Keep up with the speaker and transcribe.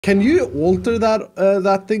Can you alter that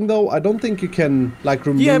that thing though? I don't think you can like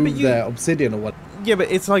remove the obsidian or what. Yeah, but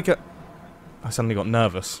it's like a. I suddenly got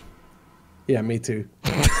nervous. Yeah, me too.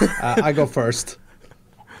 I go first.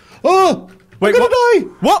 Oh! Wait, I'm gonna die!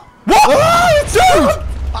 What? What? Ah,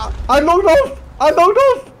 Dude! I knocked off! I knocked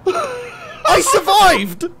off! I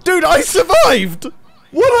survived! Dude, I survived!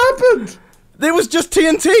 What happened? There was just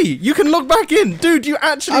TNT. You can log back in. Dude, you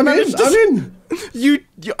actually managed to... I'm in!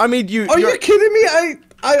 I mean, you... Are you kidding me?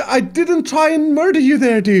 I didn't try and murder you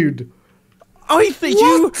there, dude. I think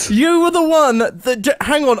you were the one that...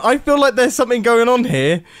 Hang on, I feel like there's something going on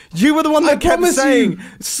here. You were the one that kept saying...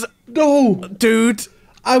 No. Dude.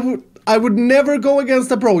 I would never go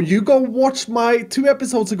against a bro. You go watch my 2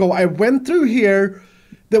 episodes ago. I went through here.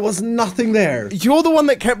 There was nothing there. You're the one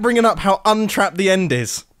that kept bringing up how untrapped the end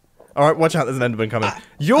is. All right, watch out. There's an Enderman coming.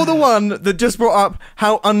 You're the one that just brought up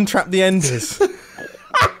how untrapped the end is.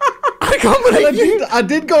 I can't believe you. I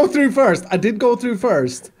did go through first. I did go through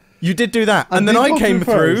first. You did do that, and then I came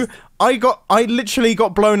through. I literally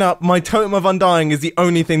got blown up. My totem of undying is the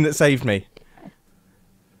only thing that saved me.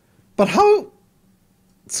 But how?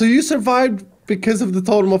 So you survived because of the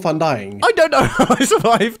totem of undying? I don't know how I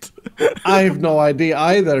survived. I have no idea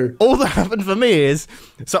either. All that happened for me is,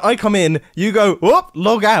 so I come in, you go, whoop,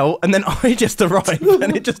 log out, and then I just arrive,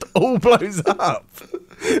 and it just all blows up.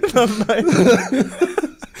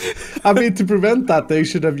 I mean, to prevent that, they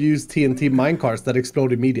should have used TNT minecarts that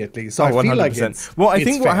explode immediately. So I feel like it's well, I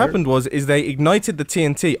think what happened was they ignited the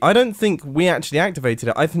TNT. I don't think we actually activated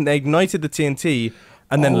it. I think they ignited the TNT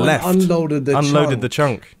and then left. Unloaded the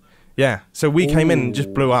chunk. Yeah. So we came in and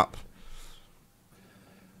just blew up.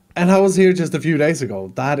 And I was here just a few days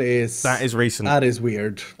ago. That is recent. That is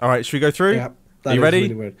weird. All right, should we go through? Yeah. Are you ready?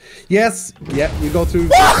 Really weird. Yes. Yeah, you go through.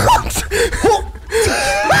 What?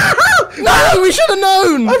 No, we should have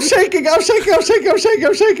known. I'm shaking. What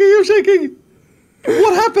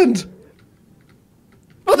happened?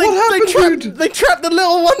 Well, what happened, dude? They trapped the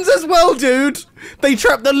little ones as well, dude. They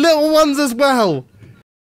trapped the little ones as well.